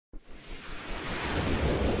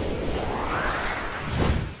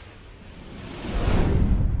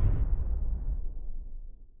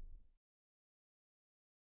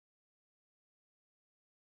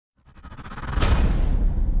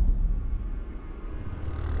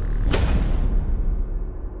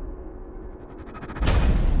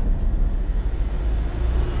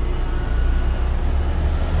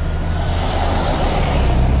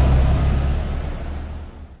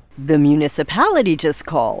The municipality just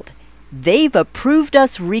called. They've approved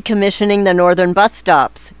us recommissioning the northern bus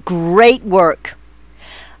stops. Great work.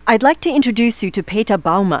 I'd like to introduce you to Peter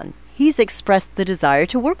Baumann. He's expressed the desire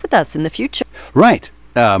to work with us in the future. Right.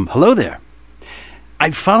 Hello there.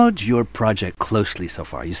 I've followed your project closely so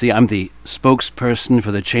far. You see, I'm the spokesperson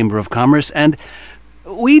for the Chamber of Commerce, and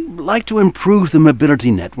we'd like to improve the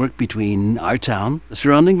mobility network between our town, the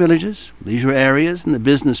surrounding villages, leisure areas, and the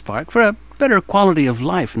business park for a better quality of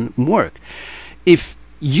life and work. If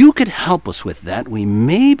you could help us with that, we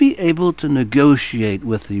may be able to negotiate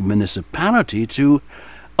with the municipality to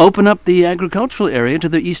open up the agricultural area to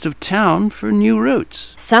the east of town for new routes.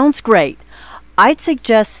 Sounds great. I'd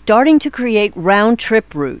suggest starting to create round-trip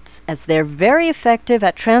routes, as they're very effective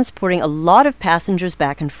at transporting a lot of passengers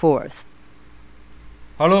back and forth.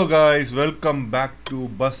 Hello guys, welcome back to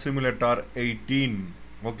Bus Simulator 18.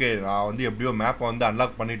 Okay, நான் வந்து எப்படியோ மேப்பை வந்து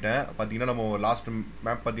unlock பண்ணிட்டேன். பார்த்தீங்கன்னா நம்ம last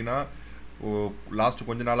map பார்த்தீங்கன்னா last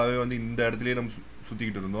கொஞ்ச நாளாகவே வந்து இந்த இடத்துலையே நம்ம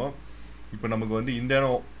சுற்றிக்கிட்டு இருந்தோம். இப்போ நமக்கு வந்து இந்த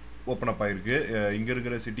இடம் ஓப்பன் அப் ஆகிருக்கு. இங்கே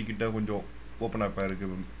இருக்கிற சிட்டி கிட்ட கொஞ்சம் ஓப்பன் அப் ஆகிருக்கு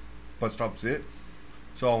பஸ் ஸ்டாப்ஸு.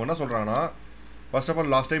 ஸோ அவங்க என்ன சொல்கிறாங்கன்னா, first of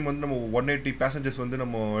all last time வந்து நம்ம 180 பேசஞ்சர்ஸ் வந்து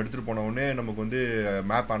நம்ம எடுத்துகிட்டு போனவுடனே நமக்கு வந்து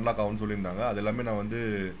மேப் அன்லாக் ஆகும்னு சொல்லியிருந்தாங்க. அது எல்லாமே நான் வந்து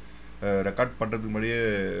ரெக்கார்ட் பண்ணுறதுக்கு முன்னாடியே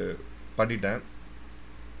பண்ணிட்டேன்.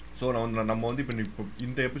 ஸோ நம்ம வந்து இப்போ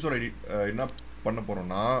இந்த எபிசோட் என்ன பண்ண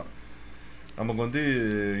போகிறோன்னா, நமக்கு வந்து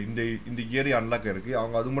இந்த ஏரியா அன்லாக் இருக்குது.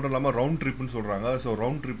 அவங்க அது மட்டும் இல்லாமல் ரவுண்ட் ட்ரிப்புன்னு சொல்கிறாங்க. ஸோ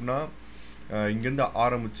ரவுண்ட் ட்ரிப்னா இங்கேருந்து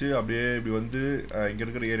ஆரம்பித்து அப்படியே இப்படி வந்து இங்கே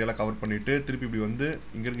இருக்கிற ஏரியாலாம் கவர் பண்ணிவிட்டு திருப்பி இப்படி வந்து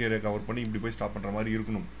இங்கே இருக்கிற ஏரியா கவர் பண்ணி இப்படி போய் ஸ்டாப் பண்ணுற மாதிரி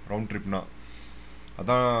இருக்கணும் ரவுண்ட் ட்ரிப்னா.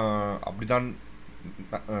 அதான் அப்படி தான்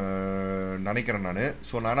நினைக்கிறேன் நான்.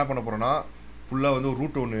 ஸோ நான் என்ன பண்ண போகிறேன்னா, ஃபுல்லாக வந்து ஒரு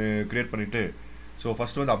ரூட் ஒன்று க்ரியேட் பண்ணிவிட்டு, ஸோ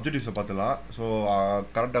ஃபஸ்ட்டு வந்து அப்ஜெக்டிவ்ஸை பார்த்துலாம். ஸோ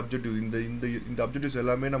கரெக்ட் அப்ஜெக்டிவ் இந்த அப்ஜெக்டிவ்ஸ்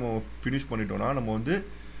எல்லாமே நம்ம ஃபினிஷ் பண்ணிட்டோன்னா நம்ம வந்து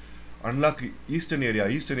அன்லாக் ஈஸ்டர்ன் ஏரியா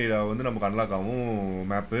வந்து நமக்கு அன்லாக் ஆகும்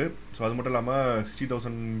மேப்பு. ஸோ அது மட்டும் இல்லாமல்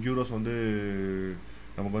 60,000 யூரோஸ் வந்து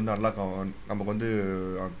நமக்கு வந்து அன்லாக் ஆகும், நமக்கு வந்து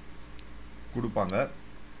கொடுப்பாங்க.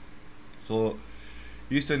 ஸோ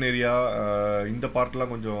ஈஸ்டர்ன் ஏரியா இந்த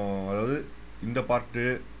பார்ட்லாம் கொஞ்சம், அதாவது இந்த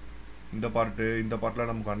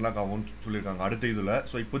பார்ட்லாம் நமக்கு அன்லாக் ஆகும்னு சொல்லியிருக்காங்க அடுத்த இதில்.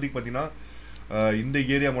 ஸோ இப்போதைக்கு பார்த்தீங்கன்னா இந்த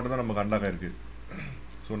ஏரியா மட்டும் தான் நமக்கு அன்லாக் ஆகிருக்கு.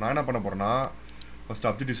 ஸோ நான் என்ன பண்ண போகிறேன்னா, ஃபஸ்ட்டு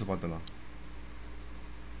அப்ஜெக்டிவ்ஸை பார்த்துலாம்.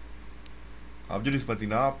 அப்ஜெக்டிவ்ஸ்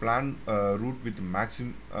பார்த்தீங்கன்னா, plan root with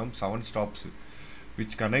maximum 7 stops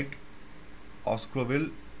which connect ஆஸ்க்ரோவில்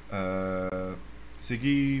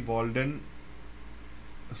சிகி Walton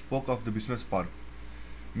spoke of the business park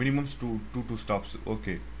மினிமம்ஸ் 2 stops.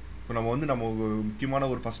 Okay, இப்போ நம்ம வந்து முக்கியமான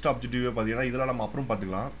ஒரு ஃபஸ்ட் அப்ஜெக்டிவே பார்த்தீங்கன்னா, இதெல்லாம் நம்ம அப்புறம்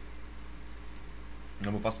பார்த்துக்கலாம்.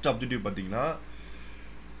 நம்ம ஃபஸ்ட் அப்ஜெக்டிவ் பார்த்தீங்கன்னா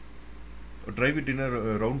drive it in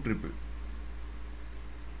round trip.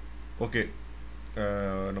 Okay,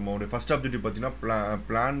 நம்மளுடைய ஃபஸ்ட் அப்ஜெக்டிவ் பார்த்தீங்கன்னா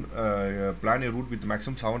plan a root with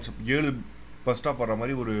maximum 7 bus stop வர்ற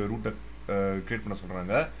மாதிரி ஒரு ரூட்டை க்ரியேட் பண்ண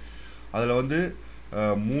சொல்கிறாங்க. அதில் வந்து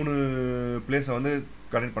 3 பிளேஸை வந்து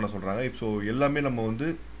கனெக்ட் பண்ண சொல்கிறாங்க. ஸோ எல்லாமே நம்ம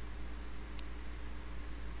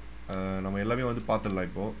எல்லாமே வந்து பார்த்துடலாம்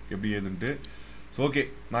இப்போது எப்படி ஏதுன்ட்டு. ஸோ ஓகே,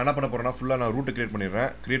 நான் என்ன பண்ண போகிறேன்னா, ஃபுல்லாக நான் ரூட்டை க்ரியேட்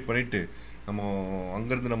பண்ணிவிட்டு நம்ம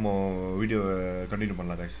அங்கேருந்து நம்ம வீடியோவை கண்டினியூ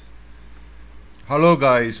பண்ணலாம் guys. Hello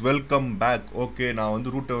guys, welcome back. Okay, நான்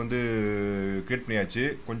வந்து ரூட்டை வந்து க்ரியேட் பண்ணியாச்சு.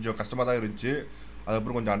 கொஞ்சம் கஷ்டமாக தான் இருந்துச்சு.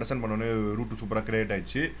 அதுக்கப்புறம் கொஞ்சம் அண்டர்ஸ்டாண்ட் பண்ணோன்னே ரூட்டு சூப்பராக க்ரியேட்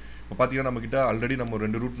ஆகிடுச்சு. இப்போ பார்த்தீங்கன்னா நம்மக்கிட்ட ஆல்ரெடி நம்ம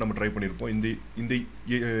 2 ரூட் நம்ம ட்ரை பண்ணியிருப்போம். இந்த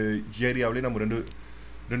ஏரியாவிலே நம்ம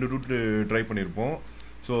ரெண்டு ரூட்டு ட்ரை பண்ணியிருப்போம்.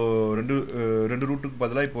 ஸோ ரெண்டு ரூட்டுக்கு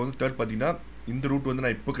பதிலாக இப்போ வந்து தேர்ட் பார்த்தீங்கன்னா இந்த ரூட் வந்து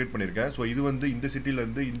நான் இப்போ க்ரியேட் பண்ணியிருக்கேன். ஸோ இது வந்து இந்த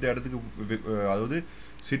சிட்டிலேருந்து இந்த இடத்துக்கு, அதாவது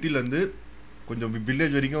சிட்டிலேருந்து கொஞ்சம்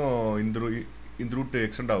வில்லேஜ் வரைக்கும் இந்த ரூட்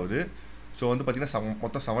எக்ஸ்டெண்ட் ஆகுது. ஸோ வந்து பார்த்திங்கன்னா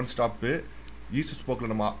மொத்தம் 7 ஸ்டாப்பு. ஈஸ்ட்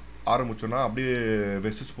ஸ்போக்கில் நம்ம ஆரம்பித்தோன்னா அப்படியே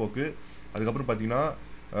வெஸ்ட் ஸ்போக்கு, அதுக்கப்புறம் பார்த்திங்கன்னா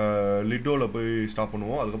லிட்டோவில் போய் ஸ்டாப்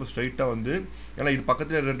பண்ணுவோம். அதுக்கப்புறம் ஸ்ட்ரைட்டாக வந்து, ஏன்னா இது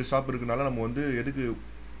பக்கத்தில் 2 ஸ்டாப் இருக்குனால நம்ம வந்து எதுக்கு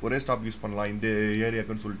ஒரே ஸ்டாப் யூஸ் பண்ணலாம் இந்த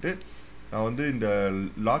ஏரியாக்குன்னு சொல்லிட்டு நான் வந்து இந்த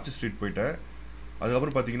லார்ஜ் ஸ்ட்ரீட் போயிட்டேன்.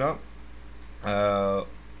 அதுக்கப்புறம் பார்த்திங்கன்னா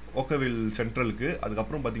ஓக்கவில் சென்ட்ரலுக்கு,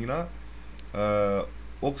 அதுக்கப்புறம் பார்த்திங்கன்னா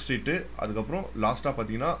ஓக் ஸ்ட்ரீட்டு, அதுக்கப்புறம் லாஸ்ட்டாக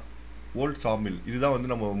பார்த்திங்கன்னா ஓல்ட் சாமில். இதுதான் வந்து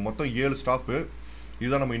நம்ம மொத்தம் 7 ஸ்டாப்பு.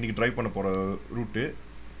 இதுதான் நம்ம இன்றைக்கி ட்ரை பண்ண போகிற ரூட்டு.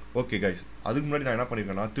 ஓகே கைஸ், அதுக்கு முன்னாடி நான் என்ன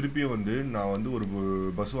பண்ணியிருக்கேன்னா, திருப்பியும் வந்து நான் வந்து ஒரு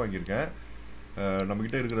பஸ் வாங்கியிருக்கேன்.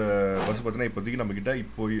 நம்மக்கிட்ட இருக்கிற பஸ் பார்த்தீங்கன்னா இப்போதைக்கு நம்மக்கிட்ட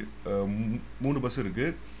இப்போ 3 பஸ்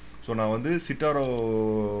இருக்குது. ஸோ நான் வந்து சிட்டாரோ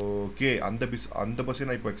கே அந்த பஸ்ஸை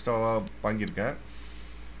நான் இப்போ எக்ஸ்ட்ராவாக வாங்கியிருக்கேன்.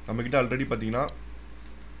 நம்மக்கிட்ட ஆல்ரெடி பார்த்திங்கன்னா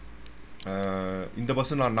இந்த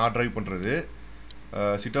பஸ்ஸு நான் ட்ரைவ் பண்ணுறது.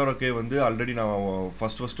 சிட்டாரோ கே வந்து ஆல்ரெடி நான்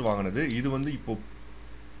ஃபஸ்ட்டு வாங்கினது. இது வந்து இப்போது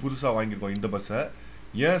புதுசாக வாங்கியிருக்கோம் இந்த பஸ்ஸை.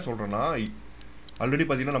 ஏன் சொல்கிறேன்னா, ஆல்ரெடி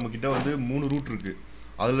பார்த்திங்கன்னா நம்மக்கிட்ட வந்து 3 ரூட் இருக்குது.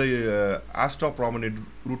 அதில் ஆஸ்ட்ரா ப்ராமனேட்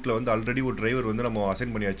ரூட்டில் வந்து ஆல்ரெடி ஒரு டிரைவர் வந்து நம்ம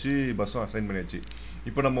அசைன் பண்ணியாச்சு, பஸ்ஸும் அசைன் பண்ணியாச்சு.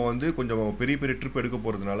 இப்போ நம்ம வந்து கொஞ்சம் பெரிய பெரிய ட்ரிப் எடுக்க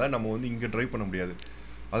போகிறதுனால நம்ம வந்து இங்கே ட்ரைவ் பண்ண முடியாது.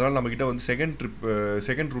 அதனால் நம்மக்கிட்ட வந்து செகண்ட்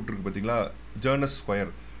ரூட் இருக்குது பார்த்தீங்களா, ஜேர்னஸ்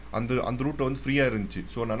ஸ்கொயர், அந்த ரூட்டை வந்து ஃப்ரீயாக இருந்துச்சு.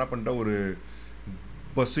 ஸோ நான் என்ன பண்ணிட்டேன், ஒரு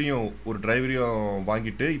பஸ்ஸையும் ஒரு டிரைவரையும்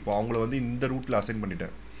வாங்கிட்டு இப்போ அவங்கள வந்து இந்த ரூட்டில் அசைன்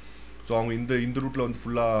பண்ணிட்டேன். ஸோ அவங்க இந்த ரூட்டில் வந்து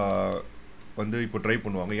ஃபுல்லாக வந்து இப்போ ட்ரைவ்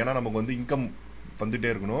பண்ணுவாங்க. ஏன்னா நமக்கு வந்து இன்கம் வந்துகிட்டே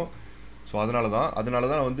இருக்கணும். ஸோ அதனால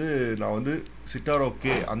தான் வந்து நான் வந்து சிட்டாரோ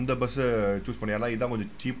கே அந்த பஸ்ஸை சூஸ் பண்ணேன். ஏன்னா இதுதான்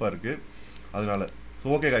கொஞ்சம் சீப்பாக இருக்குது அதனால். ஸோ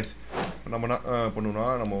ஓகே காய்ஸ், நம்ம என்ன பண்ணுவோம்னா,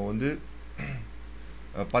 நம்ம வந்து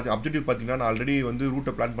அப்ஜெக்டிவ் பார்த்தீங்கன்னா நான் ஆல்ரெடி வந்து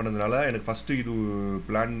ரூட்டை பிளான் பண்ணதுனால எனக்கு ஃபஸ்ட்டு இது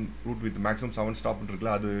பிளான் ரூட் வித் மேக்ஸிமம் 7 ஸ்டாப்னு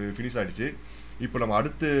இருக்குல்ல, அது ஃபினிஷ் ஆகிடுச்சு. இப்போ நம்ம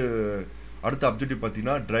அடுத்த அப்ஜெக்டிவ்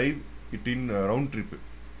பார்த்தீங்கன்னா drive it in round trip.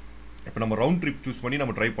 இப்போ நம்ம ரவுண்ட் ட்ரிப் சூஸ் பண்ணி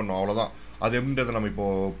நம்ம ட்ரைவ் பண்ணோம், அவ்வளோதான். அது எப்படின்றத நம்ம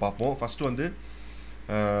இப்போது பார்ப்போம். ஃபஸ்ட்டு வந்து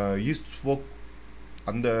ஈஸ்ட் ஸ்போக்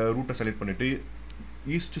அந்த ரூட்டை செலக்ட் பண்ணிவிட்டு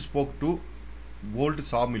ஈஸ்ட் ஸ்போக் டு ஓல்டு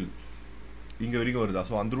சாமில் இங்கே வரைக்கும் வருதா,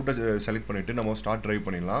 ஸோ அந்த ரூட்டை செலக்ட் பண்ணிவிட்டு நம்ம ஸ்டார்ட் ட்ரைவ்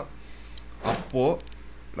பண்ணிடலாம். அப்போது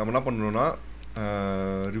நம்ம என்ன பண்ணணும்னா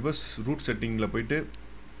ரிவர்ஸ் ரூட் செட்டிங்கில் போயிட்டு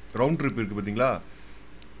ரவுண்ட் ட்ரிப் இருக்குது பார்த்தீங்களா,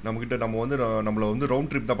 நம்ம வந்து நம்மளை வந்து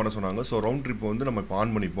ரவுண்ட் ட்ரிப் தான் பண்ண சொன்னாங்க. ஸோ ரவுண்ட் ட்ரிப்பை வந்து நம்ம இப்போ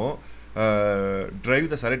ஆன் பண்ணிப்போம்.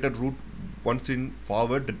 Drive the selected root once in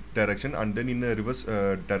forward direction and then in reverse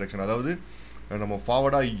direction. அதாவது நம்ம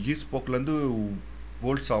ஃபார்வர்டாக ஈஸ்ட் ஸ்போக்லேருந்து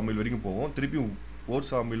ஓல்ட் சாமில் வரைக்கும் போவோம், திருப்பி ஓல்ட்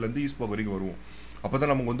சாமில்லேருந்து ஈஸ்ட் ஸ்போக் வரைக்கும் வருவோம். அப்போ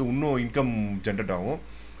தான் நமக்கு வந்து இன்னும் இன்கம் ஜென்ரேட் ஆகும்.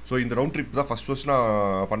 ஸோ இந்த ரவுண்ட் ட்ரிப் தான் ஃபஸ்ட் நான்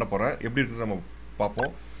பண்ண போகிறேன். எப்படி இருக்குன்னு நம்ம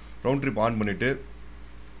பார்ப்போம். ரவுண்ட் ட்ரிப் ஆன் பண்ணிவிட்டு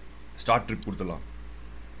ஸ்டார்ட் ட்ரிப் கொடுத்துடலாம்.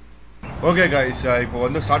 ஓகே காய்ஸ், இப்போ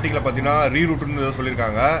வந்து ஸ்டார்டிங்கில் பார்த்தீங்கன்னா ரீரூட்டுன்னு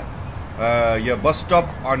சொல்லியிருக்காங்க. A bus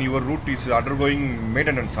stop on your root is undergoing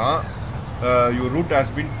maintenance. Your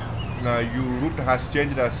root has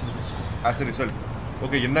change as a result.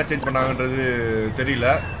 Okay, என்ன சேஞ்ச் பண்ணாங்கன்றது தெரியல.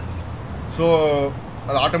 ஸோ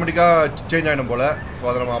அது ஆட்டோமேட்டிக்காக சேஞ்ச் ஆகிடும் போல். ஸோ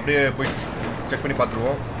அதை நம்ம அப்படியே போய் செக் பண்ணி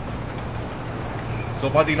பார்த்துருவோம். ஸோ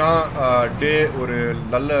பார்த்தீங்கன்னா டே ஒரு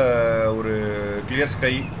நல்ல ஒரு கிளியர்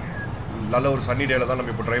ஸ்கை, நல்ல ஒரு சன்னி டேயில் தான்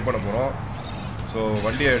நம்ம இப்போ ட்ரைவ் பண்ண போகிறோம். ஸோ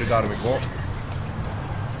வண்டியை எடுக்க ஆரம்பிப்போம்.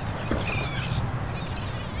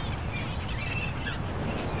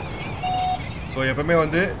 ஸோ எப்பவுமே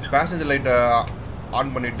வந்து பேசஞ்சர் லைட்டை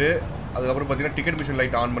ஆன் பண்ணிவிட்டு அதுக்கப்புறம் பார்த்தீங்கன்னா டிக்கெட் மிஷின்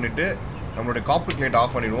லைட் ஆன் பண்ணிவிட்டு நம்மளுடைய காக்பிட் லைட்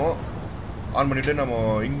ஆஃப் பண்ணிடுவோம். ஆன் பண்ணிவிட்டு நம்ம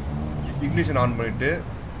இக்னிஷன் ஆன் பண்ணிவிட்டு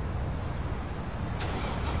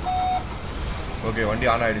ஓகே, வண்டி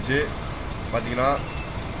ஆன் ஆகிடுச்சு. பார்த்தீங்கன்னா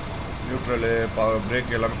நியூட்ரலு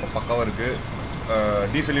பிரேக் எல்லாமே பக்காவாக இருக்குது.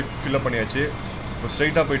 டீசலி ஃபில்லப் பண்ணியாச்சு. இப்போ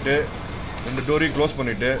ஸ்ட்ரைட்டாக போயிட்டு 2 டோரையும் க்ளோஸ்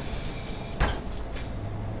பண்ணிவிட்டு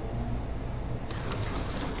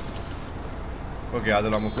ஓகே, அது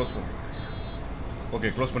நம்ம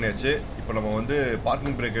க்ளோஸ் பண்ணியாச்சு. இப்போ நம்ம வந்து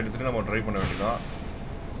பார்க்கிங் பிரேக் எடுத்துகிட்டு நம்ம ட்ரைவ் பண்ண வேண்டியதான்.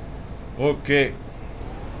 ஓகே,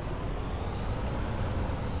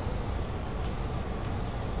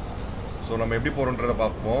 ஸோ நம்ம எப்படி போகிறோன்றதை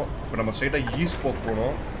பார்ப்போம். இப்போ நம்ம ஸ்ட்ரைட்டாக ஈஸ்ட் ஸ்போக்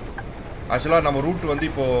போகணும். ஆக்சுவலாக நம்ம ரூட் வந்து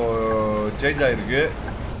இப்போது சேஞ்ச் ஆகிருக்கு.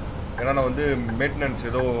 ஏன்னா நான் வந்து மெயின்டெனன்ஸ்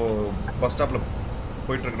ஏதோ பஸ் ஸ்டாப்பில்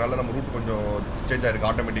போயிட்டுருக்கனால நம்ம ரூட் கொஞ்சம் சேஞ்ச் ஆகிருக்கு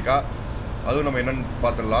ஆட்டோமேட்டிக்காக. அதுவும் நம்ம என்னென்னு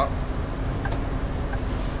பார்த்துடலாம்.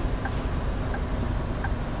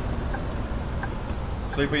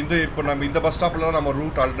 ஸோ இப்போ நம்ம இந்த பஸ் ஸ்டாப்பில் நம்ம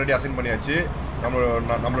ரூட் ஆல்ரெடி அசைன் பண்ணியாச்சு.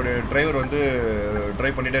 நம்மளுடைய டிரைவர் வந்து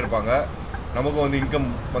ட்ரைவ் பண்ணிகிட்டே இருப்பாங்க, நமக்கும் வந்து இன்கம்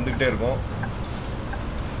வந்துக்கிட்டே இருக்கும்.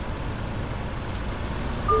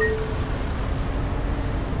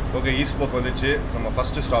 ஓகே, ஈஸ்ட் ஸ்போக் வந்துச்சு நம்ம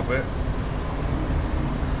ஃபஸ்ட்டு ஸ்டாப்பு.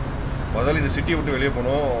 முதல்ல இந்த சிட்டியை விட்டு வெளியே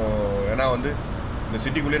போனோம். ஏன்னா வந்து இந்த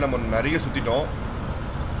சிட்டிக்குள்ளேயே நம்ம நிறைய சுற்றிட்டோம்.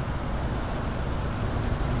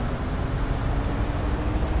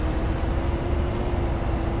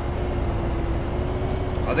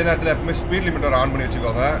 அதே நேரத்தில் எப்பவுமே ஸ்பீட் லிமிட்டர் ஆன் பண்ணி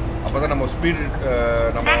வச்சுக்கோங்க. அப்போ தான் நம்ம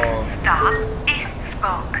நம்ம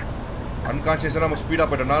அன்கான்ஷியஸாக நம்ம ஸ்பீடாக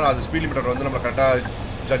போயிட்டோம்னா அது ஸ்பீட் லிமிட்டர் வந்து நம்ம கரெக்டாக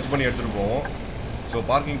ஜட்ஜ் பண்ணி எடுத்துகிட்டு போவோம். ஸோ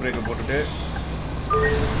பார்க்கிங் பிரேக்கை போட்டுட்டு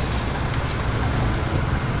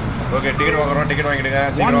ஓகே, டிக்கெட் வாங்குறோம். டிக்கெட் வாங்கிடுங்க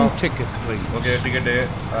சீக்கிரம். ஓகே, டிக்கெட்டு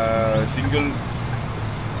சிங்கிள்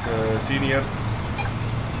சீனியர்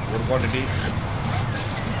ஒரு குவான்டிட்டி.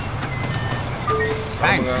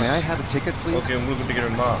 ஓகே, உங்களுக்கு டிக்கெட்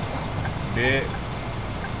வேணுமா? டே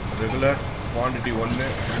ரெகுலர் குவான்டிட்டி 1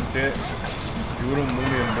 ரெண்டு இவரும்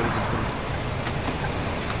 380 கொடுத்துரு.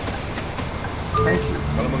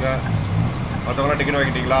 கிளம்புங்க. மற்றவங்களாம் டிக்கெட்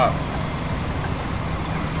வாங்கிட்டீங்களா?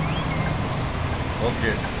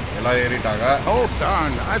 ஓகே, எல்லாம் ஏறிட்டாங்க. Oh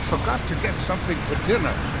darn, I forgot to get something for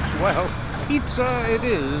dinner. Well, pizza it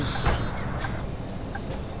is.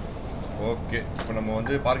 Okay, இப்போ நம்ம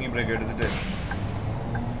வந்து பார்க்கிங் பிரேக் எடுத்துட்டு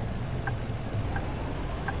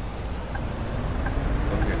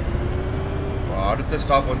அடுத்த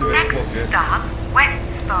ஸ்டாப் வந்து வெஸ்ட் ஸ்போக்கு. Stop, West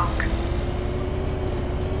Spoke.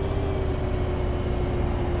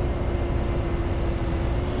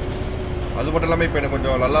 அது மட்டும் இல்லாமல் இப்போ எனக்கு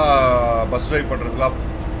கொஞ்சம் நல்லா பஸ் ட்ரைவ் பண்ணுறதுலாம்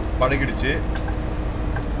பழகிடுச்சு.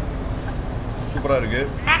 சூப்பராக இருக்கு.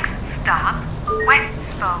 Next stop, West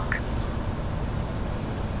Spoke.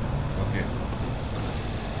 Okay,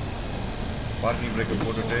 parking பிரேக்கை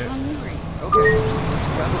போட்டுட்டு Okay, let's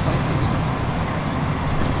grab a bite to eat.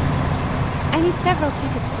 I need several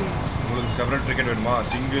tickets, please. உங்களுக்கு செவரல் டிக்கெட் வேணுமா?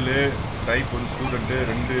 சிங்கிள் டைப் வந்து ஸ்டூடெண்ட்டு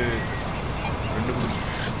ரெண்டு கொடுங்க.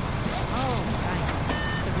 Oh, right.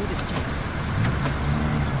 The route has changed.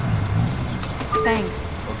 Thanks.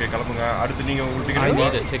 Okay, கிளம்புங்க. அடுத்து நீங்கள் உங்களுக்கு I டிக்கெட் need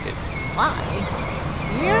வேணுமா? a ticket. Why?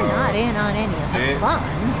 You're not in on any of the Okay. fun.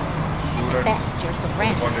 Student Best you're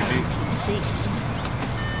surrounded by quantity. PC.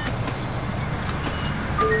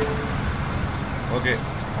 Okay,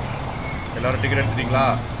 எல்லாரும் ticket எடுத்துட்டீங்களா?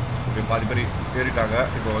 Okay, பாதி பேர் ஏறிட்டாங்க.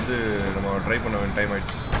 இப்போ வந்து நம்ம ட்ரைவ் பண்ண வேண்டிய டைம்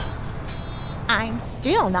ஆயிடுச்சு. I'm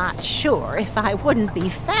still not sure if I wouldn't be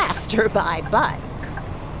faster by bike.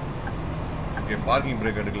 Okay, parking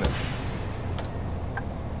brake எடுக்கல.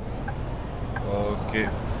 Okay,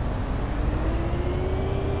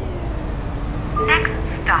 Next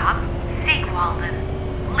stop, Seakwalden,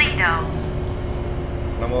 Lido.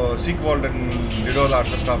 நம்ம சீக்வால்டன் லிடோவில்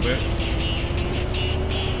அடுத்த ஸ்டாப்பு.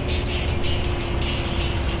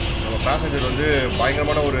 நம்ம பேசஞ்சர் வந்து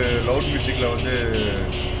பயங்கரமான ஒரு லவுட் மியூசிக்கில் வந்து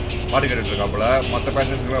பாட்டு கேட்டுட்டு இருக்காப்புல. மற்ற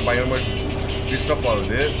பேசஞ்சர்ஸ்க்குலாம் பயங்கரமாக டிஸ்டர்ப்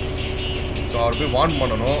ஆகுது. ஸோ அவர் போய் வார்ன்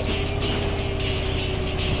பண்ணணும்.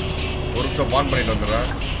 ஒரு நிமிஷம் வார்ன் பண்ணிட்டு வந்துடுறேன்.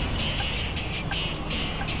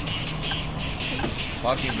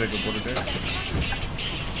 பார்க்கிங் பிரேக்கை போட்டுட்டு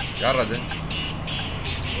யார் அது?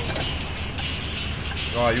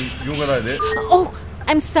 இவங்க தான் இது. Oh,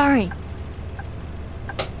 I'm sorry.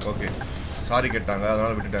 Okay, sorry கேட்டாங்க,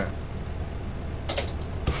 அதனால் விட்டுட்டேன்.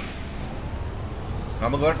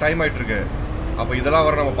 நமக்கு வர டைம் ஆகிட்டு இருக்கு. அப்போ இதெல்லாம்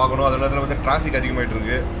வர நம்ம பார்க்கணும். அதே நேரத்தில் வந்து டிராஃபிக் அதிகமாகிட்டு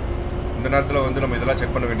இருக்கு. இந்த நேரத்தில் வந்து நம்ம இதெல்லாம்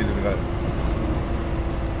செக் பண்ண வேண்டியது இருக்காது.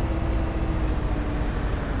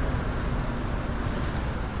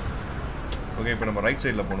 ஓகே, இப்போ நம்ம ரைட்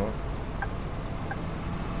சைடில் போகணும்.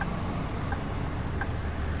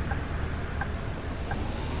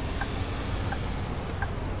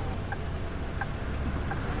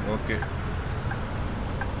 ஓகே,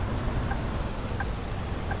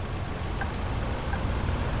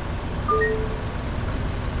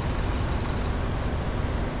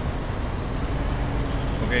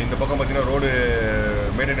 ஓகே, இந்த பக்கம் பார்த்தீங்கன்னா ரோடு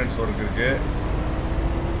மெயின்டெனன்ஸ் ஒர்க் இருக்குது.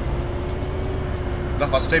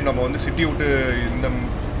 இதான் ஃபஸ்ட் டைம் நம்ம வந்து சிட்டி விட்டு இந்த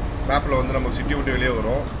மேப்பில் வந்து நம்ம சிட்டி விட்டு வெளியே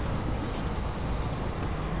வரோம்.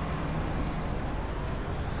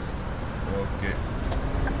 ஓகே,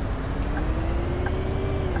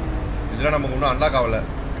 இதெல்லாம் நமக்கு இன்னும் அன்லாக் ஆகலை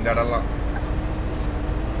இந்த இடம்லாம்.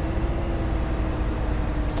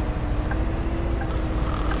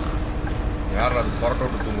 யார் அது புரட்ட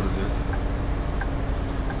விட்டு தூங்குறது?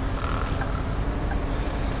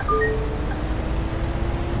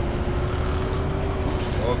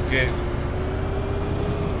 ஓகே,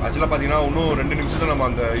 ஆக்சுவலாக பார்த்தீங்கன்னா இன்னும் 2 நிமிஷத்தில் நம்ம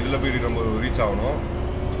அந்த இதில் போய் நம்ம ரீச் ஆகணும்.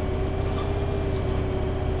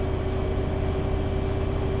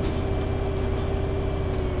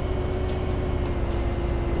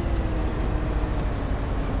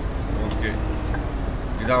 ஓகே,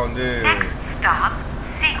 இதான் வந்து Next stop,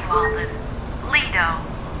 Seakwalden, Lido.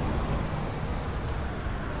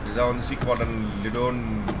 இதான் வந்து சீக்வால்டன் லிடோன்னு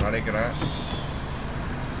நினைக்கிறேன்.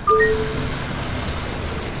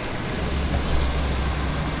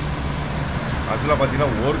 ஆக்சுவலாக பார்த்தீங்கன்னா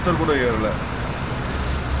ஒருத்தர் கூட ஏறல.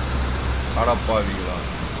 அடப்பாவீங்களா?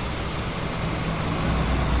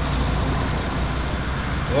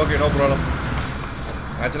 Okay, no problem.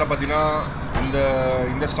 ஆக்சுவலாக பார்த்தீங்கன்னா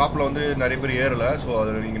இந்த ஸ்டாப்பில் வந்து நிறைய பேர் ஏறலை. ஸோ அதை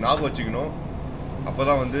நீங்கள் ஞாபகம் வச்சுக்கணும். அப்போ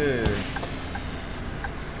தான் வந்து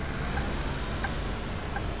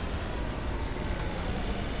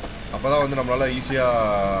நம்மளால்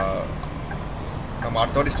ஈஸியாக நம்ம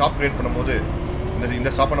அடுத்த வாட்டி ஸ்டாப் கிரியேட் பண்ணும்போது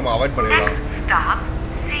இந்த ஸ்டாப்பை நம்ம அவாய்ட் பண்ணிடலாம். Next stop,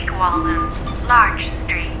 Seakwalden, Large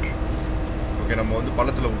Street. Okay, நம்ம வந்து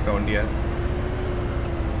பள்ளத்தில் விட்டுட்டோம் வண்டியை.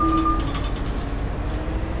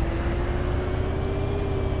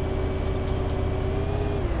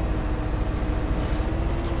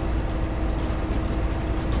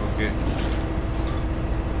 ஓகே,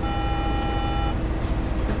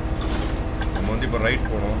 நம்ம வந்து இப்போ ரைட்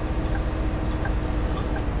போனோம்.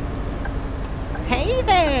 Hey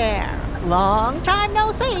there! Long time no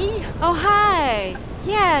see. Oh, hi.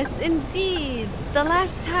 Yes, indeed. The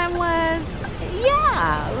last time was... Yeah,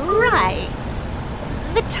 right.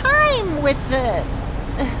 The time with the...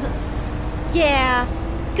 Yeah.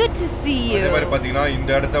 good to see you. அதே மாதிரி பாத்தீங்கன்னா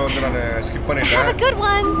இந்த இடத்த வந்து நான் ஸ்கிப் Have a பண்ணிட்டேன். good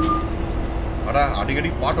one. அட அடிக்கடி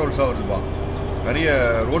பாட் ஹோல்ஸா வருதுப்பா. நிறைய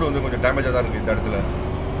ரோடு வந்து கொஞ்சம் டேமேஜா தான் இருக்கு இந்த இடத்துல.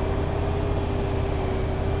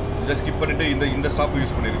 இதை ஸ்கிப் பண்ணிட்டு இந்த ஸ்டாப்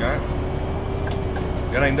யூஸ் பண்ணிருக்கேன்.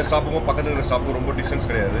 ஏன்னா இந்த ஸ்டாப்புக்கும் பக்கத்துல இருக்கிற ஸ்டாப்புக்கும் ரொம்ப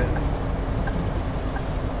டிஸ்டன்ஸ் கிடையாது.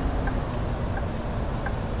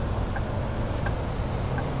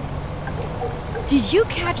 Did you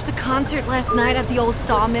catch the concert last night at the old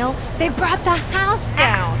sawmill? They brought the house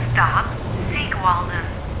down. Next stop, Sigwalden,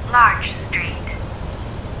 Large Street.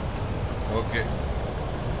 Okay.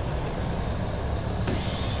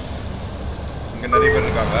 இங்க நிறைய பேர்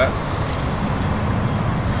இருக்காங்க.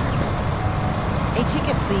 A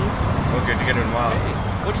ticket, please. Okay ticket வேணுமா?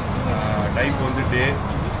 டைப் வந்து டே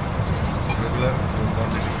regular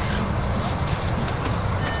quantity.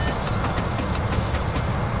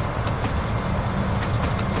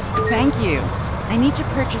 Thank you. I need to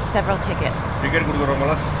purchase several tickets. Ticket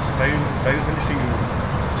கொடுக்குறவங்களாம் தயவு செஞ்சு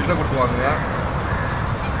சில்லறை கொடுத்து வாங்குங்க.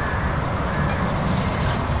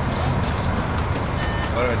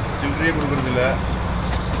 சில்லறையே கொடுக்குறது இல்லை.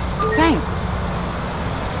 Thanks.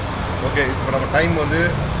 ஓகே இப்போ நம்ம டைம் வந்து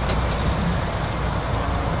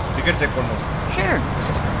டிக்கெட் செக் பண்ணணும். Sure.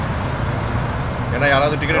 ஏன்னா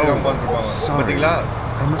யாராவது டிக்கெட் எடுக்காம பார்த்துருப்பாங்க. பார்த்தீங்களா?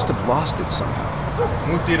 I must have lost it somehow.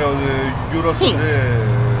 120 euros வந்து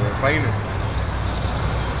fine.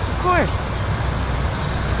 Of course.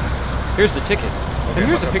 Here's the ticket. Okay, And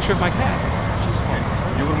here's a awesome. picture of my cat. She's fine.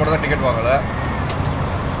 இவர் மட்டும் தான் டிக்கெட் வாங்கல.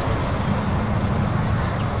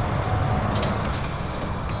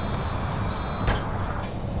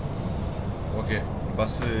 ஓகே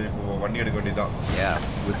பஸ் இப்போ வண்டி எடுக்க வேண்டியதான். Yeah,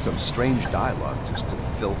 with some strange dialogue just to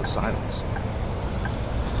fill the silence.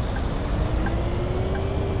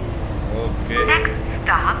 Okay Next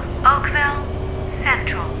stop, Oakville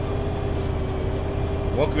Central.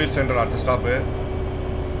 ஓக்வீல் centre அடுத்த stop.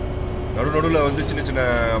 நடுவில் வந்து சின்ன சின்ன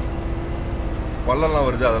பள்ளம்லாம்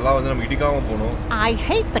வருது. அதெல்லாம் வந்து நம்ம இடிக்காமல் போகணும். I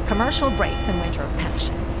hate the commercial breaks in Winter of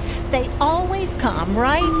Passion. They always come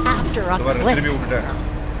right after a திருப்பி cliff. விட்டுட்டேன்.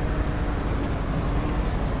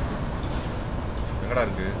 எங்கடா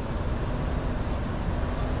இருக்கு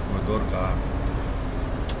ஒரு டோர் இருக்கா?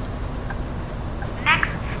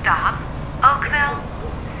 Next stop, Oakville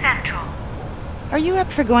Central. Are you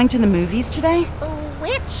up for going to the movies today?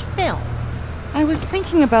 Which film? I was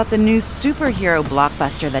thinking about the new superhero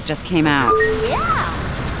blockbuster that just came out. Yeah,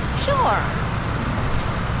 sure.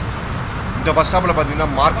 இந்த bus ஸ்டாப்பில் பார்த்தீங்கன்னா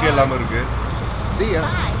மார்க்கே இல்லாமல் இருக்கு. See ya.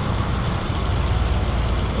 Bye.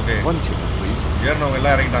 Okay One ticket, please. ஏறினவங்க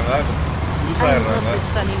எல்லாம் இறங்கிட்டாங்க. புதுசாக ஏறுறாங்க.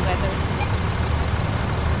 sunny weather.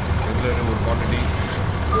 Regular ஒரு quantity.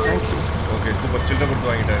 Thank you. Okay super சில்லறை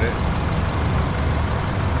கொடுத்து வாங்கிட்டாரு.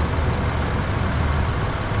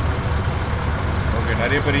 ஓகே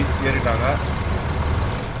நிறைய பேர் ஏறிட்டாங்க.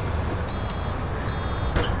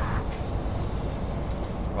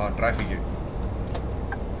 வா டிராஃபிக்கு.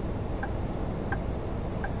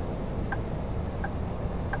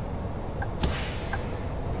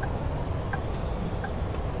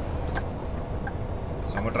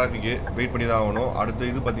 செம டிராஃபிக்கு வெயிட் பண்ணி தான் ஆகணும்.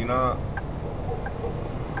 அடுத்த இது பார்த்தீங்கன்னா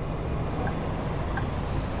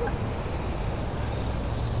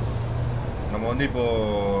நம்ம வந்து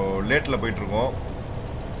இப்போது லேட்டில் போயிட்டுருக்கோம்.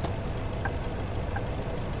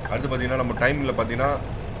 அடுத்து பார்த்தீங்கன்னா நம்ம டைமில் பார்த்தீங்கன்னா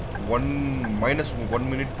 -1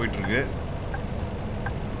 மினிட் போயிட்டுருக்கு.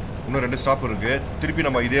 இன்னும் 2 ஸ்டாப் இருக்குது. திருப்பி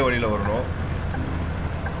நம்ம இதே வழியில் வரணும்.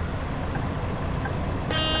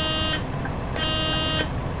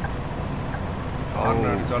 ஹார்ன்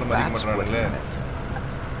அடித்தாலும் மதிக்க மாட்டானுங்களே.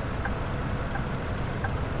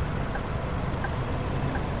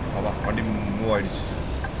 ஆவா வண்டி மூவ் ஆயிடுச்சு.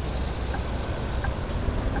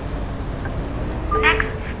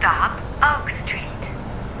 Next stop, Oak Street.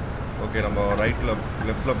 Okay நம்ம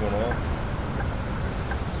லெஃப்டில் போனோம்.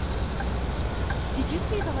 Did you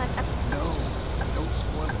see the last episode? No, don't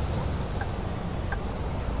spoil it for me.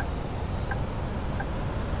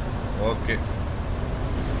 Okay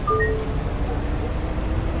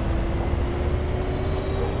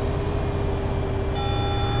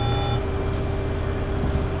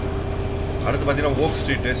அடுத்து பார்த்தீங்கன்னா ஓக்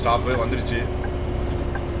ஸ்ட்ரீட்டு ஸ்டாப்பு வந்துருச்சு.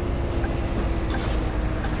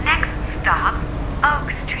 Next stop, Oak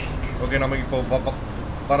Street. Okay நமக்கு இப்போ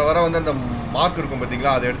வர வந்து அந்த மார்க் இருக்கும்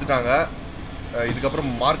பார்த்தீங்களா, அதை எடுத்துட்டாங்க. இதுக்கப்புறம்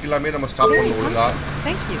மார்க் எல்லாமே நம்ம ஸ்டாப் பண்ணணும் ஒழுங்கா.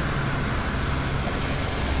 Thank you.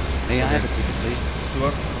 May I have a ticket, please?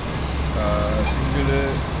 Sure. Single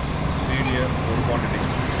senior ஒரு quantity.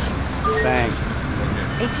 Thanks. Okay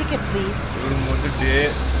A ticket, please. இவருக்கு வந்து டே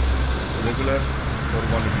ரெகுலர் ஒரு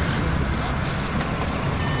குவான்டிட்டி.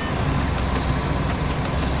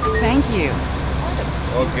 Thank you.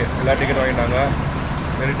 ஓகே எல்லா டிக்கெட் வாங்கிட்டாங்க.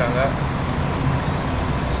 ஏறிட்டாங்க.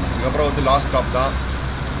 இதுக்கப்புறம் வந்து லாஸ்ட் ஸ்டாப் தான்.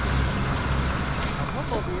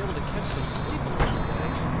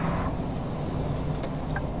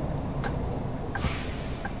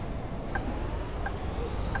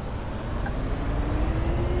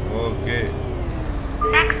 Okay.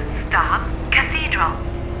 Next stop, Cathedral,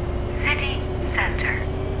 City Center.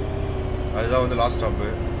 அதுதான் வந்து லாஸ்ட் ஸ்டாப்பு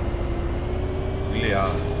இல்லையா?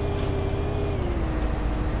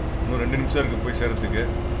 இன்னும் 2 நிமிஷம் இருக்கு போய் சேர்றதுக்கு.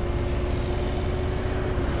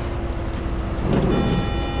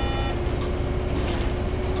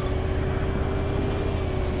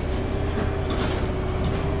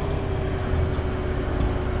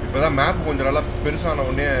 இப்போதான் மேப் கொஞ்சம் நல்லா பெருசான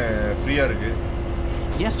உடனே ஃப்ரீயாக இருக்கு.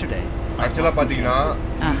 ஆக்சுவலாக பார்த்தீங்கன்னா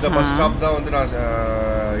இந்த பஸ் ஸ்டாப் தான் வந்து நான்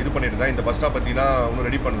இது பண்ணிட்டு இருந்தேன். இந்த பஸ் ஸ்டாப் பார்த்தீங்கன்னா இன்னும்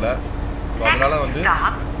ரெடி பண்ணல. ஸோ அதனால வந்து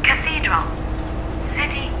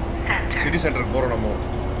சிட்டி சென்டருக்கு போகிறோம். நம்ம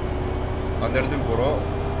அந்த இடத்துக்கு போகிறோம்.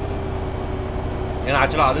 ஏன்னா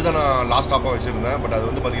ஆக்சுவலாக அதுதான் நான் லாஸ்ட் ஸ்டாப்பாக வச்சுருந்தேன். பட் அது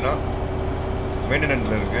வந்து பார்த்தீங்கன்னா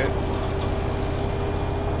மெயின்டெனன்ஸில் இருக்குது.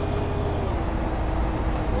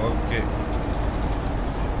 ஓகே.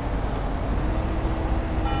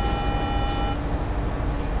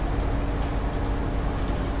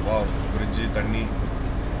 வாவ், பிரிட்ஜு, தண்ணி.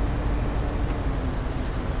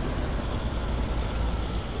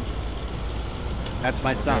 That's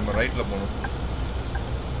my stop. நம்ம ரைட்டில் போகணும்.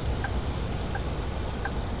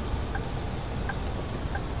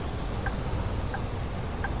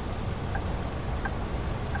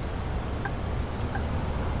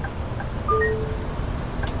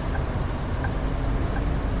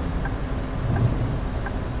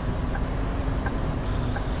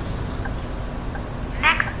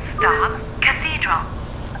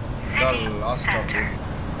 Last stop.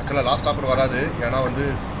 ஆக்சுவலாக லாஸ்ட் ஸ்டாப்னு வராது. ஏன்னா வந்து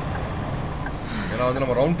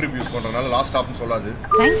நம்ம ரவுண்ட் ட்ரிப் யூஸ் பண்ணுறதுனால லாஸ்ட் ஸ்டாப்னு சொல்லாது.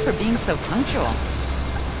 Thanks for being so punctual.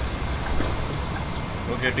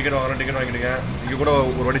 Okay, ticket வாங்குறோம். டிக்கெட் வாங்கிடுங்க. இங்கே கூட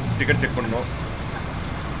ஒரு வாட்டி டிக்கெட் செக் பண்ணணும்.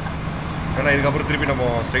 ஏன்னா இதுக்கப்புறம் திருப்பி நம்ம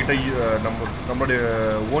ஸ்ட்ரைட்டாக நம்மளுடைய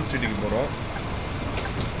ஓன் சிட்டிக்கு போகிறோம்.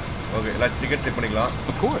 ஓகே, எல்லாம் டிக்கெட் செக் பண்ணிக்கலாம்.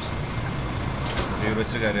 Of course. இவர்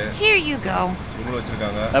வச்சிருக்காரு. Here you go. இவங்களும்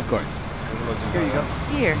வச்சிருக்காங்க. Of course. இவங்களும் வச்சிருக்காங்க.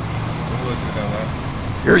 Here. இவங்களும் வச்சிருக்காங்க.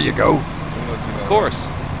 Here you go. இவங்களும் வச்சிருக்காங்க. Of course.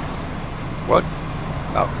 What?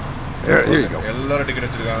 Oh, here you go. எல்லாரும் டிக்கெட்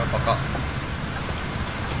வச்சிருக்காங்க. பக்கா.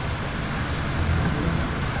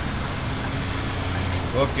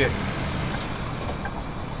 ஓகே.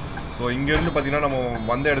 ஸோ இங்கேருந்து பார்த்தீங்கன்னா நம்ம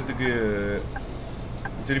வந்த இடத்துக்கு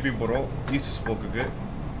திருப்பி போகிறோம். East ஸ்போக்குக்கு.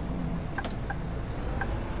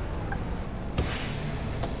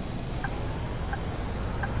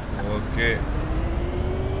 Okay.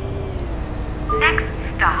 Next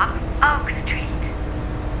stop, Oak Street.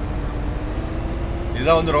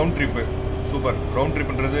 இதுதான் வந்து ரவுண்ட் ட்ரிப்பு. சூப்பர். ரவுண்ட்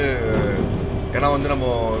ட்ரிப்புன்றது ஏன்னா வந்து நம்ம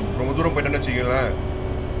ரொம்ப தூரம் போயிட்டோன்னு வச்சுக்கோங்களேன்.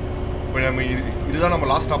 இப்போ நம்ம இதுதான் நம்ம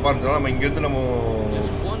லாஸ்ட் ஸ்டாப்பாக இருந்தோம். நம்ம இங்கேருந்து நம்ம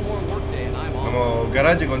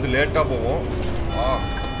கராஜுக்கு வந்து லேட்டாக போவோம்.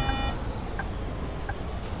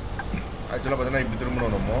 ஆக்சுவலாக பார்த்தீங்கன்னா இப்படி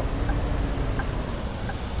திரும்பணும் நம்ம.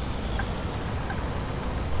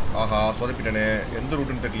 ஆஹா, சொதப்பிட்டனே. எந்த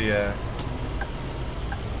ரூட்டுன்னு தெரியலையே.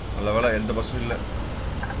 நல்ல வேலை எந்த பஸ்ஸும் இல்லை.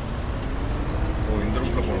 ஓ, இந்த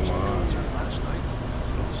ரூட்டில் போகணுமா?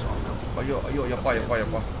 ஐயோ ஐயோ, எப்பா எப்பா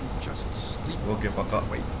எப்பா. ஓகே, பக்கா.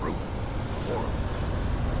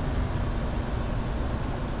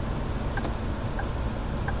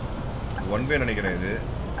 ஒன் வே நினைக்கிறேன் இது.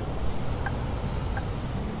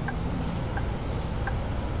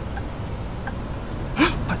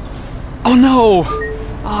 Oh no!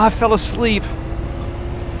 I fell asleep.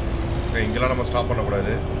 இங்கெல்லாம் நம்ம ஸ்டாப்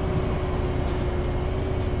பண்ணக்கூடாது.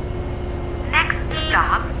 Next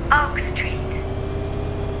stop, Oak Street.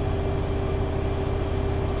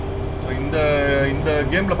 So இந்த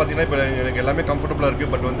கேமில் பார்த்தீங்கன்னா இப்போ எனக்கு எல்லாமே கம்ஃபர்டபுளாக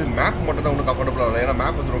இருக்குது. பட் வந்து மேப் மட்டும் தான் ஒன்றும் கம்ஃபர்டபுளாக இல்லை. ஏன்னா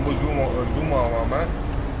மேப் வந்து ரொம்ப ஜூம் ஆகாமல்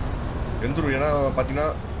எந்த ஏன்னா பார்த்தீங்கன்னா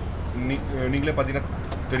நீங்களே பார்த்தீங்கன்னா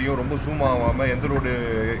தெரியும், ரொம்ப ஜூம் ஆகாமல் எந்த ரோடு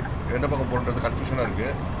எந்த பக்கம் போகிறது கன்ஃபியூஷனாக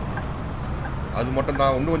இருக்குது. அது மட்டும்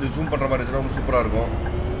தான் இன்னும் கொஞ்சம் ஜூம் பண்ணுற மாதிரி இருந்துச்சுன்னா இன்னும் சூப்பராக இருக்கும்.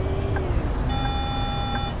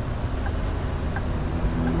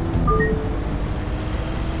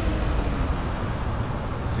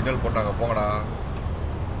 சிக்னல் போட்டாங்க, போங்கடா.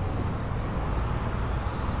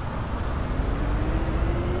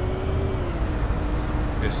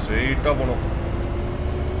 ஸ்ட்ரெயிட்டாக போகணும்.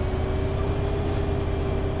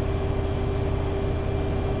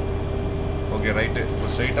 Okay, right. இப்போ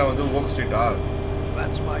ஸ்ட்ரெயிட்டாக வந்து ஓக் ஸ்ட்ரீட்டா?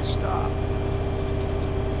 That's my stop.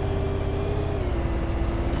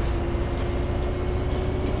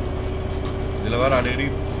 இதில் வேறு அடிக்கடி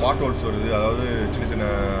பாட் ஹோல்ஸ் வருது. அதாவது சின்ன சின்ன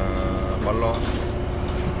பள்ளம்.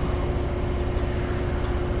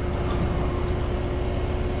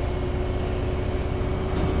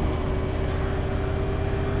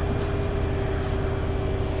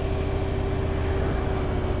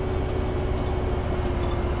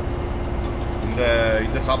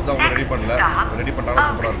 இந்த ஸ்டாப் தான் அவங்க ரெடி பண்ணல. ரெடி பண்ணாலும்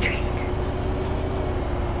சூப்பரா இருக்கும்.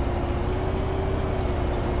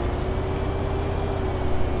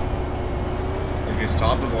 ஓகே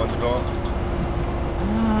ஸ்டாப்புக்கு வந்துட்டோம்.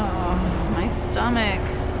 My stomach.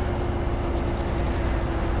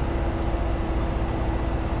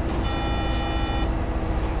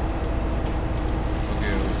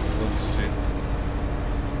 Okay, Oak Street.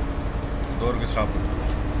 Door stop.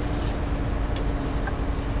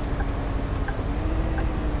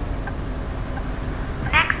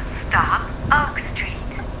 Next stop, Oak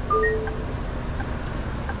Street.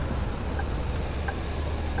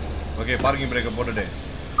 Okay, parking brake போட்டுட்டே.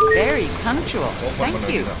 Very punctual. Thank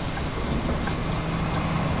you.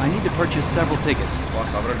 I need to purchase several tickets.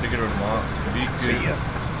 Several tickets வேணுமா? Week,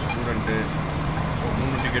 student,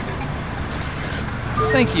 3 ticket.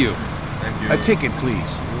 Thank you. Thank you. A ticket,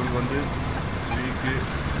 please. இவருக்கு வந்து week,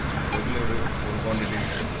 regular, ஒரு quantity.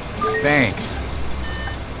 Thanks.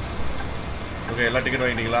 Okay, எல்லா ticket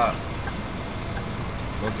வாங்கிட்டீங்களா?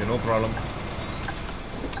 Okay, no problem.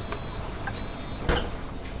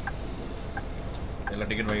 எல்லா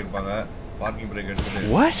ticket வாங்கிருப்பாங்க. Parking brake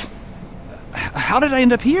எடுத்துட்டு. What? How did I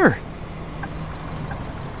end up here?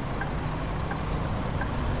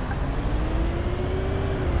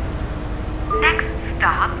 Next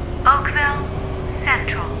stop, Oakville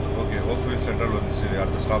Central. Okay, Oakville Central வந்துச்சு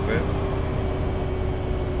அடுத்த stop.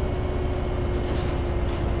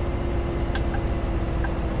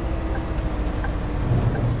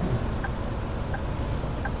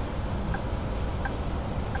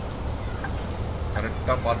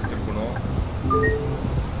 கரெக்ட்டா பார்த்துட்டு இருக்கணும்.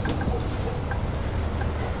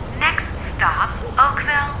 Next stop,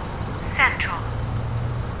 Oakville Central.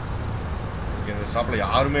 இந்த ஸ்டாப்ல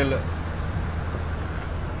யாருமே இல்ல.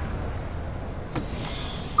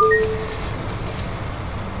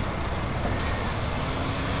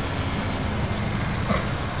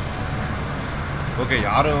 ஓகே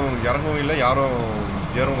யாரும் இறங்கவும் இல்லை யாரும்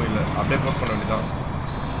ஏறவும் இல்லை அப்படியே க்ளோஸ் பண்ண வேண்டியதான்.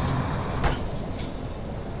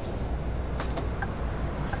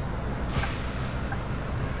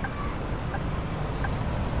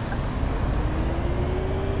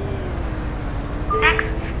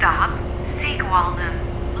 Next stop, Seakwalden,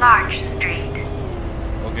 Large Street.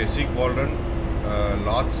 Okay seek Walton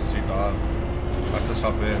large ஸ்ட்ரீட்டா அடுத்த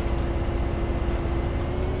ஸ்டாப்பு.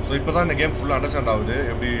 ஸோ இப்போ தான் இந்த கேம் ஃபுல்லாக அண்டர்ஸ்டாண்ட் ஆகுது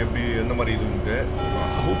எப்படி எந்த மாதிரி இதுன்ட்டு.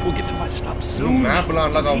 I hope we'll get to my stop soon. மேப்லாம்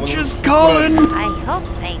unlock ஆகும்போது Just calling. I hope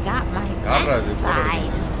they got my யாரா இது best போட்டோ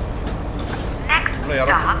side. Next உள்ள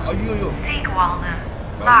யாரோ stop, ஐயோ Seakwalden,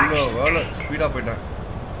 Large வேலை Street. ஸ்பீடாக போயிட்டேன்.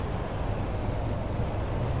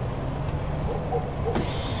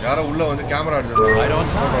 யாரோ உள்ள வந்து கேமரா Right on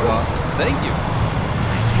எடுத்துருந்தாங்க time. ஃபோட்டோலாம். Thank you.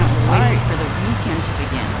 I can't wait for the weekend to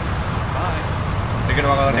begin. Bye. Ticket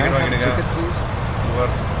வாங்காத டிக்கெட் வாங்கிடுங்க. Ticket, please.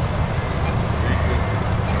 சுவர்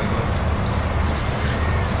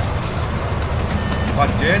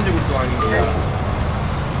சேஞ்சு கொடுத்து வாங்கிங்க.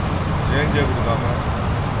 சேஞ்சே கொடுக்காம.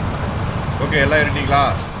 ஓகே எல்லாம் ஏறிட்டீங்களா?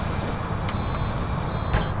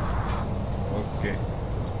 ஓகே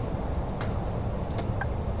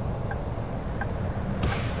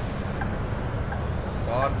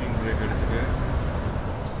பார்க்கிங் பிரேக் எடுத்துட்டு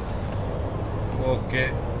ஓகே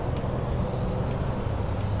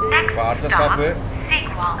Next அடுத்த stop, stop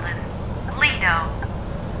Seakwalden, Lido.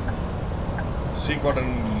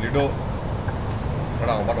 சீக்வாட்டன் Lido.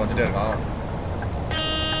 என்னடா அவன் பாட்டு வந்துட்டே இருக்கான்.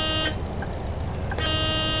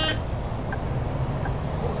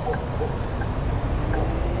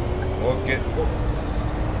 ஓகே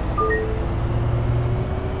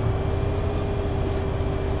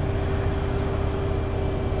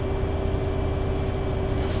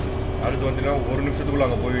அடுத்து வந்தீங்கன்னா 1 நிமிஷத்துக்குள்ள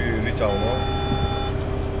அங்கே போய் ரீச் ஆகணும்.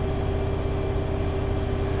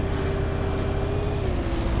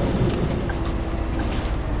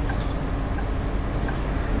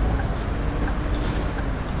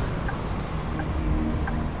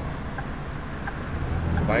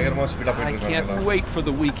 பயங்கரமா ஸ்பீடா I போயிட்டு can't இருக்காங்க. wait for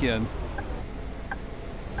the weekend.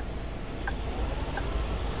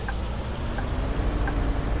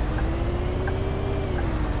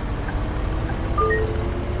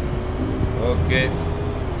 Okay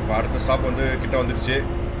இப்போ அடுத்த ஸ்டாப் வந்து கிட்ட வந்துடுச்சு.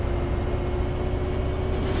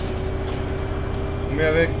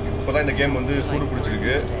 உண்மையாகவே இப்போ தான் இந்த கேம் வந்து சூடு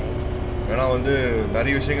பிடிச்சிருக்கு. ஏன்னா வந்து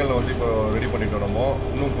நிறைய விஷயங்கள் வந்து இப்போ ரெடி பண்ணிட்டோம். நம்ம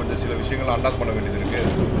இன்னும் கொஞ்சம் சில விஷயங்கள் அன்லாக் பண்ண வேண்டியது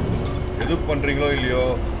இருக்குது. எது பண்ணுறீங்களோ இல்லையோ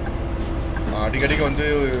அடிக்கடிக்கு வந்து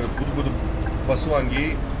புது புது பஸ் வாங்கி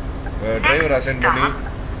டிரைவர் அசைன் பண்ணி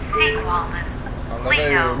அங்கே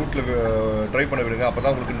ரூட்டில் ட்ரைவ் பண்ண விடுங்க. அப்போ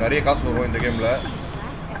தான் உங்களுக்கு நிறைய காசு வரும் இந்த கேமில்.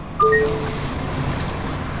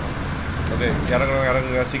 ஓகே இறங்குறவங்க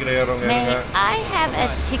இறங்குங்க, சீக்கிரம் ஏறுறவங்க May இறங்குங்க. I have a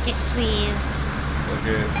ticket, please?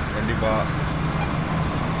 Okay கண்டிப்பா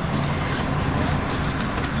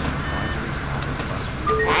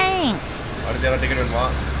Thanks. அடுத்து யாரா டிக்கெட் வேணுமா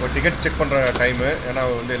ஒரு டிக்கெட் செக் பண்ற டைம் ஏன்னா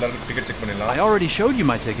வந்து எல்லாரும் டிக்கெட் செக் பண்ணிடலாம் I already showed you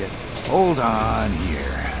my ticket. Hold on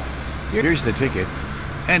here. Here's the ticket.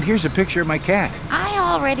 And here's a picture of my cat. I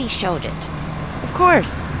already showed it. Of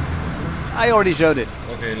course. I already showed it.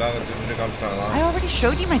 Okay எல்லாரும் திரும்பி காமிச்சிட்டாங்களா I already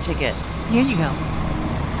showed you my ticket. Here you go.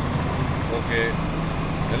 Okay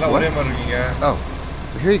எல்லாம் ஒரே மாதிரி இருக்கீங்க Oh,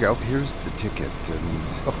 here you go. Here's the ticket. And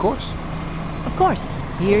of course. Of course.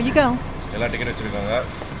 Here you go. எல்லா ticket வச்சிருக்காங்க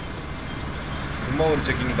சும்மா ஒரு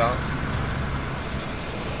செக்கிங் தான்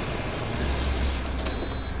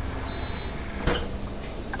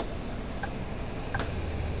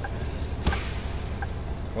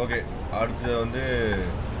ஓகே அடுத்து வந்து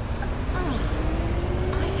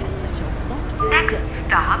Next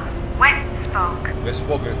stop, West Spoke. West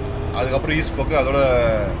போக்கு அதுக்கப்புறம் ஈஸ்ட் போக்கு அதோட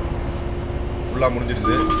ஃபுல்லாக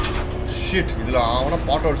முடிஞ்சிடுது ஷீட் இதில் அவனா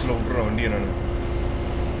பாட் ஹவுஸில் விட்டுறேன் வண்டியை நான்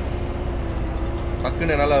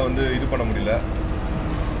டக்குன்னு என்னால் வந்து இது பண்ண முடியல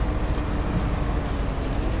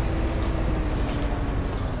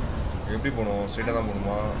எப்படி போகணும் ஸ்ட்ரெயிட்டாக தான்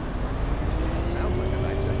போகணுமா Sounds like a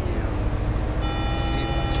nice idea. See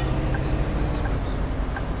if I can fit into my swimsuit.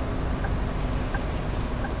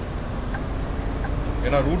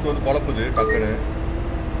 ஏன்னா ரூட் வந்து குழப்புது டக்குன்னு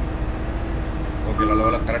ஓகே நல்ல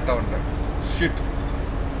வேலை கரெக்டாக வந்துட்டேன் ஷீட்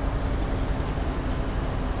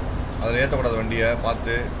அதில் ஏற்றக்கூடாது வண்டியை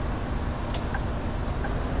பார்த்து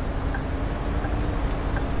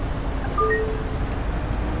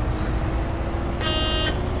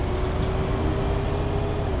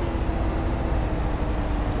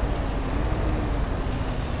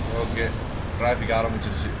ஓகே டிராஃபிக்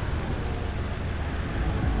ஆரம்பிச்சிருச்சு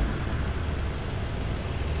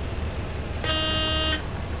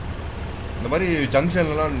இந்த மாதிரி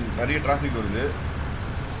ஜங்ஷன்லாம் நிறைய டிராஃபிக் வருது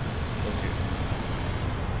ஓகே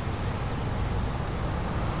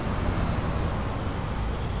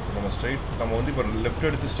நம்ம வந்து இப்போ லெஃப்ட்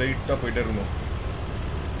எடுத்து ஸ்ட்ரைட்டாக போயிட்டே இருக்கணும்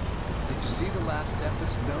Did you see the last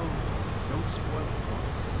episode? No, don't spoil it for me.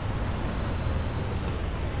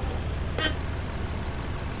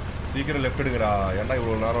 சீக்கிரம் லெஃப்ட் எடுங்கடா ஏன்னா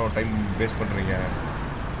இவ்வளோ நேரம் டைம் வேஸ்ட் பண்ணுறீங்க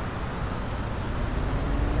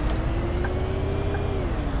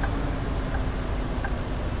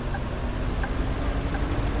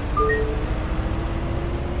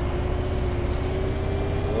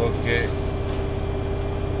ஓகே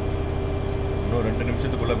இன்னும் 2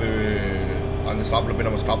 நிமிஷத்துக்குள்ளே போய் அந்த ஸ்டாப்பில் போய்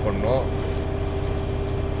நம்ம ஸ்டாப் பண்ணணும்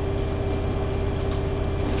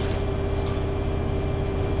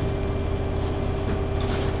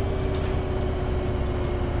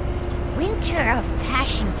Winter of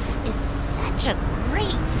Passion is such a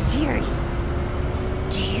great series.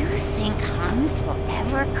 Do you think Hans will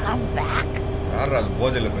ever come back? யார் அது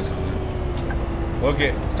போதையில் பேசுறது ஓகே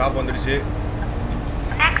ஸ்டாப் வந்துடுச்சு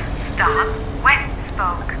Next stop, West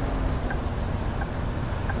Spoke.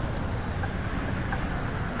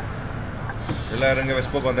 எல்லாம் இறங்க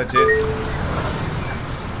வெஸ்போக்கு வந்தாச்சு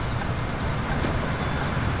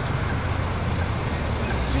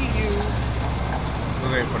See you.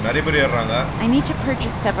 ஓகே இப்போ நிறைய பேர் ஏறுறாங்க I need to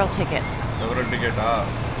purchase several tickets. Several டிக்கெட்டா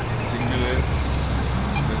single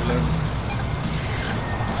regular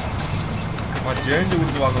அம்மா சேஞ்சு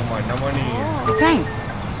கொடுத்து வாங்கம்மா என்னம்மா நீ Thanks.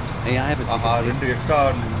 Hey, I have a Aha ticket. 2 extra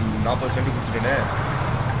 40 send கொடுத்துட்டேனே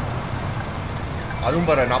அதுவும்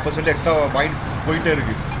பாரு 40 சென்ட் எக்ஸ்ட்ரா வாங்கிட்டு போயிட்டே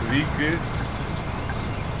இருக்கு week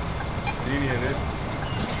senior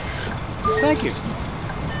Thank you.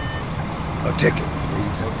 A ticket,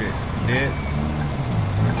 please. Okay day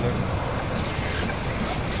regular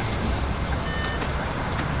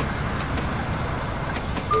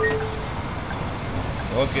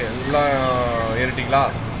okay எல்லாம் ஏறிட்டீங்களா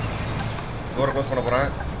டோரை க்ளோஸ் பண்ண போகிறேன்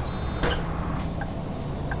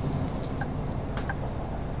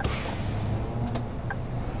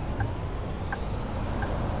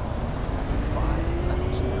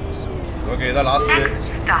ஓகே இதான் last Next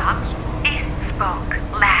stop, East Spoke.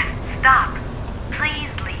 Last stop.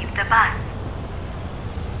 Please leave the bus.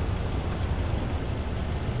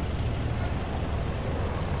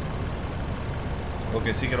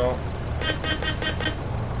 Okay சீக்கிரம்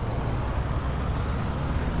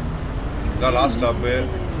இதான் லாஸ்ட் ஸ்டாப்பு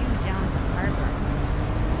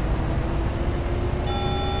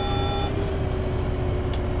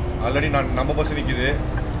ஆல்ரெடி நம்ம பஸ் நிற்கிது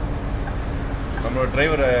நம்மளோட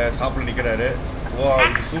டிரைவர் ஸ்டாப்பில் நிற்கிறாரு ஓ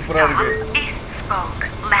Next சூப்பராக stop, இருக்கு East Spoke.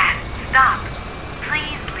 Last stop.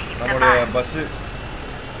 Please leave the நம்மளுடைய bus. பஸ்ஸு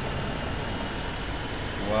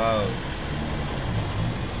வாவ்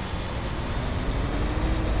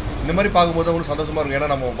இந்த மாதிரி பார்க்கும்போது ஒன்றும் சந்தோஷமாக இருக்கும். ஏன்னா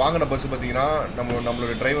நம்ம வாங்கின பஸ்ஸு பார்த்தீங்கன்னா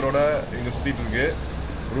நம்மளோட டிரைவரோட இங்கே சுற்றிட்டு இருக்கு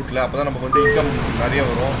ரூட்டில். அப்போ தான் நமக்கு வந்து இன்கம் நிறைய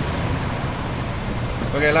வரும்.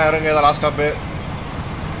 ஓகே, எல்லாம் இறங்க. ஏதாவது லாஸ்ட் ஸ்டாப்பு.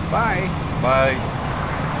 Bye. பாய்.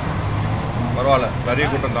 பரவாயில்ல, நிறைய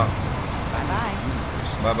கூட்டம் தான்.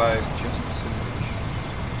 பாய் பாய்.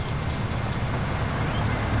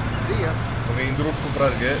 See ya. ஓகே, இந்த ரூட் சூப்பராக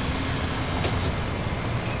இருக்குது.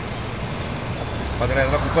 பார்த்தீங்கன்னா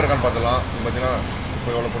இதெல்லாம் குப்பை இருக்கான்னு பார்த்துலாம். பார்த்தீங்கன்னா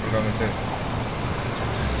குப்பை எவ்வளோ போட்டிருக்காங்கன்ட்டு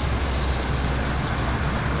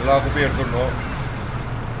எல்லா குப்பையும் எடுத்துடணும்.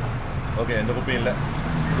 ஓகே, எந்த குப்பையும் இல்லை.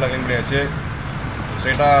 ஃபுல்லாக க்ளீன் பண்ணியாச்சு.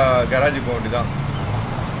 ஸ்ட்ரைட்டாக கேரேஜுக்கு போக வேண்டியதான்.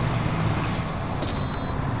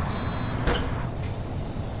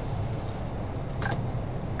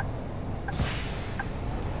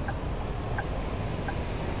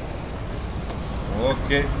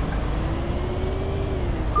 ஓகே,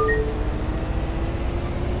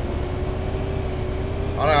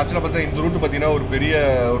 ஆனால் ஆக்சுவலாக பார்த்தீங்கன்னா இந்த ரூட்டு பார்த்தீங்கன்னா ஒரு பெரிய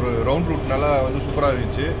ஒரு ரவுண்ட் ரூட்னால வந்து சூப்பராக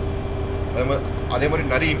இருந்துச்சு. அதே மாதிரி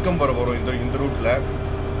நிறைய இன்கம் வரும் இந்த ரூட்டில்.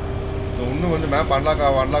 ஸோ இன்னும் வந்து மேப்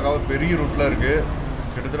அன்லாக் பெரிய ரூட்டில் இருக்குது.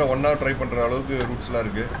 கிட்டத்தட்ட 1 hour ட்ரை பண்ணுற அளவுக்கு ரூட்ஸ்லாம்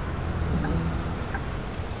இருக்குது.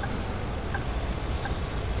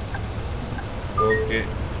 ஓகே,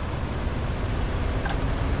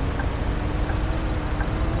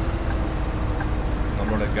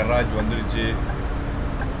 நம்மளோட கராஜ் வந்துருச்சு.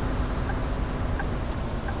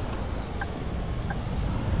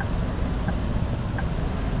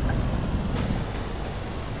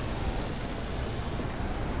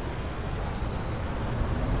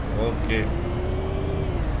 ஓகே,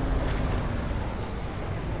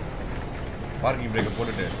 பார்க்கிங் பிரேக்கை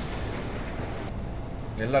போட்டுட்டு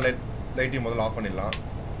எல்லா லைட்டையும் முதல்ல ஆஃப் பண்ணிடலாம்.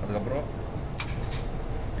 அதுக்கப்புறம்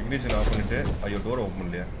இக்னிஷன் ஆஃப் பண்ணிவிட்டு ஐயோ டோரை ஓப்பன்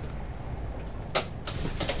பண்ணலையா?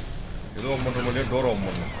 எது ஓப்பன் பண்ணுற முடியலையோ டோரை ஓப்பன்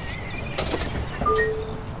பண்ணணும்.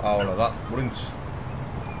 அவ்வளோதான், முடிஞ்சு.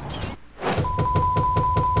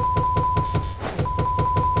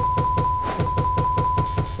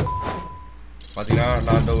 பார்த்தீங்கன்னா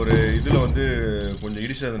நான் அந்த ஒரு இதில் வந்து கொஞ்சம்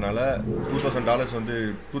இடிச்சதுனால $2000 வந்து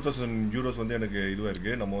 €2000 வந்து எனக்கு இதுவாக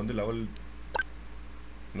இருக்குது. நம்ம வந்து லெவல்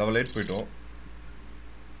 8 போயிட்டோம்.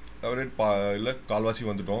 லெவல் 8 இல்லை கால்வாசி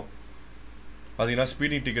வந்துட்டோம். பார்த்தீங்கன்னா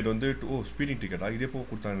ஸ்பீடிங் டிக்கெட் வந்து ஸ்பீடிங் டிக்கெட்டா? இதே போக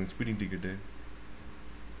கொடுத்தாங்க எனக்கு ஸ்பீடிங் டிக்கெட்டு.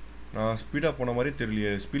 நான் ஸ்பீடாக போன மாதிரி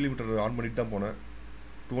தெரியலையே. ஸ்பீட் லிமிட்டர் ஆன் பண்ணிட்டு தான் போனேன்.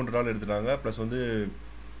 $200 எடுத்துட்டாங்க. ப்ளஸ் வந்து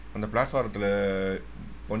அந்த பிளாட்ஃபாரத்தில்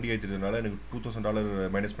வண்டி ஏற்றிட்டதுனால எனக்கு $2000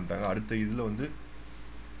 மைனஸ் பண்ணிட்டாங்க. அடுத்த இதில் வந்து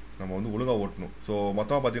நம்ம வந்து ஒழுங்காக ஓட்டணும். ஸோ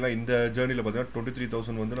மொத்தமாக பார்த்தீங்கன்னா இந்த ஜேர்னியில் பார்த்தீங்கன்னா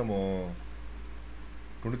 23,000 வந்து நம்ம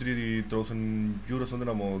 €23,000 வந்து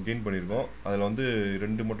நம்ம கெயின் பண்ணியிருக்கோம். அதில் வந்து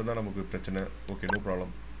 2 மட்டும் தான் நமக்கு பிரச்சனை. Okay, no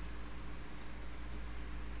problem.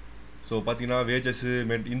 ஸோ பார்த்தீங்கன்னா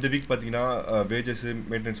இந்த வீக் பார்த்தீங்கன்னா வேஜஸ்ஸு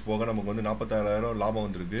மெயின்டெனன்ஸ் போக நமக்கு வந்து 46,000 லாபம்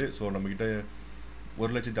வந்திருக்கு. ஸோ நம்மக்கிட்ட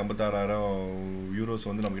 €1,56,000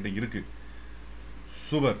 வந்து நம்மக்கிட்ட இருக்குது.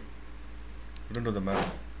 சூப்பர், ரெண்டு மேம்.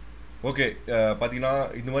 ஓகே, பார்த்தீங்கன்னா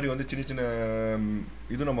இந்த மாதிரி வந்து சின்ன சின்ன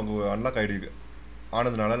இது நமக்கு அன்லாக்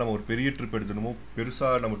ஆனதுனால நம்ம ஒரு பெரிய ட்ரிப் எடுத்துடணுமோ,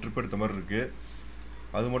 பெருசாக நம்ம ட்ரிப் எடுத்த மாதிரி இருக்குது.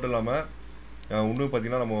 அது மட்டும் இல்லாமல் இன்னும்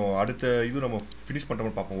பார்த்தீங்கன்னா நம்ம அடுத்த இது நம்ம ஃபினிஷ் பண்ணுற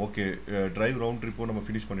மாதிரி பார்ப்போம். ஓகே, டிரைவ் ரவுண்ட் ட்ரிப்பும் நம்ம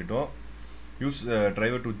ஃபினிஷ் பண்ணிட்டோம். Use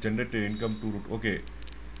driver to generate income to root. Okay,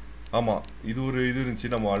 ஆமாம், இது ஒரு இது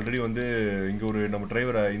இருந்துச்சு. நம்ம ஆல்ரெடி வந்து இங்கே ஒரு நம்ம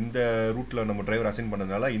டிரைவரை இந்த ரூட்டில் நம்ம டிரைவர் அசைன்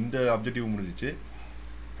பண்ணதுனால இந்த அப்ஜெக்டிவ் முடிஞ்சிச்சு.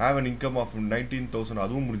 ஹேவ் அன் இன்கம் ஆஃப் 19,000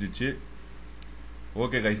 அதுவும் முடிஞ்சிச்சு.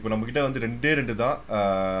 ஓகே கைஸ், இப்போ நம்மக்கிட்ட வந்து 2 தான்.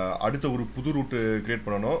 அடுத்த ஒரு புது ரூட்டு க்ரியேட்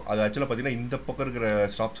பண்ணணும். அது ஆக்சுவலாக பார்த்தீங்கன்னா இந்த பக்கம் இருக்கிற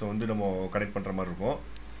ஸ்டாப்ஸை வந்து நம்ம கனெக்ட் பண்ணுற மாதிரி இருக்கும்.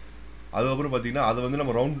 அதுக்கப்புறம் பார்த்தீங்கன்னா அதை வந்து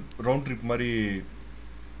நம்ம ரவுண்ட் ட்ரிப் மாதிரி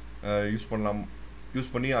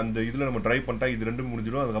யூஸ் பண்ணி அந்த இதில் நம்ம ட்ரைவ் பண்ணிட்டா இது 2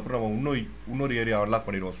 முடிஞ்சிடும். அதுக்கப்புறம் நம்ம இன்னொரு ஏரியா அன்லாக்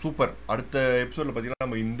பண்ணிடுவோம். சூப்பர். அடுத்த எபிசோடில் பார்த்தீங்கன்னா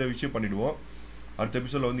நம்ம இந்த விஷயம் பண்ணிவிடுவோம். அடுத்த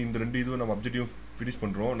எபிசோடில் வந்து இந்த 2 இதுவும் நம்ம அப்ஜெக்டிவ் ஃபினிஷ்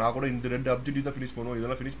பண்ணுறோம். நான் கூட இந்த 2 அப்ஜெக்டிவ் தான் ஃபினிஷ் பண்ணுவோம்,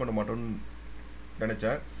 இதெல்லாம் ஃபினிஷ் பண்ண மாட்டோம்னு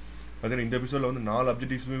நினச்சேன். பார்த்தீங்கன்னா இந்த எபிசோடில் வந்து 4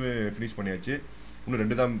 அப்ஜெக்டிவ்ஸுமே ஃபினிஷ் பண்ணியாச்சு. இன்னும்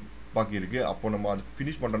 2 தான் பாக்கி இருக்குது. அப்போ நம்ம அது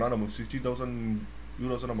ஃபினிஷ் பண்ணுறோன்னா நமக்கு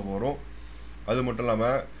 €60,000 நமக்கு வரும். அது மட்டும்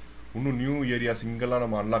இல்லாமல் இன்னும் நியூ ஏரியாஸ் இங்கெல்லாம்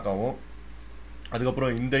நம்ம அன்லாக் ஆகும்.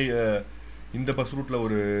 அதுக்கப்புறம் இந்த பஸ் ரூட்டில்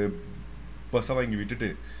ஒரு பஸ்ஸை வாங்கி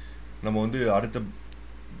விட்டுட்டு நம்ம வந்து அடுத்த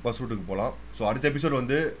பஸ் ரூட்டுக்கு போகலாம். ஸோ அடுத்த எபிசோட்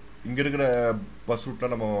வந்து இங்கே இருக்கிற பஸ்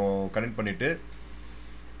ரூட்டில் நம்ம கனெக்ட் பண்ணிவிட்டு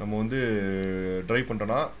நம்ம வந்து ட்ரைவ்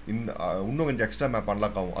பண்ணிட்டோன்னா இன்னும் கொஞ்சம் எக்ஸ்ட்ரா மேப்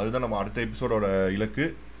அன்லாக் ஆகும். அதுதான் நம்ம அடுத்த எபிசோடோட இலக்கு.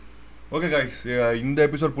 ஓகே கைஸ், இந்த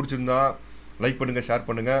எபிசோட் பிடிச்சிருந்தா லைக் பண்ணுங்கள், ஷேர்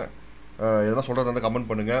பண்ணுங்கள், எதனா சொல்கிறதா இருந்தால் கமெண்ட்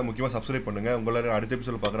பண்ணுங்கள், முக்கியமாக சப்ஸ்கிரைப் பண்ணுங்கள். உங்களை அடுத்த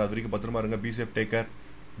எபிசோட் பார்க்குறேன். அது வரைக்கும் பத்திரமா இருங்க. Be safe, take care,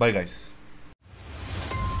 bye guys.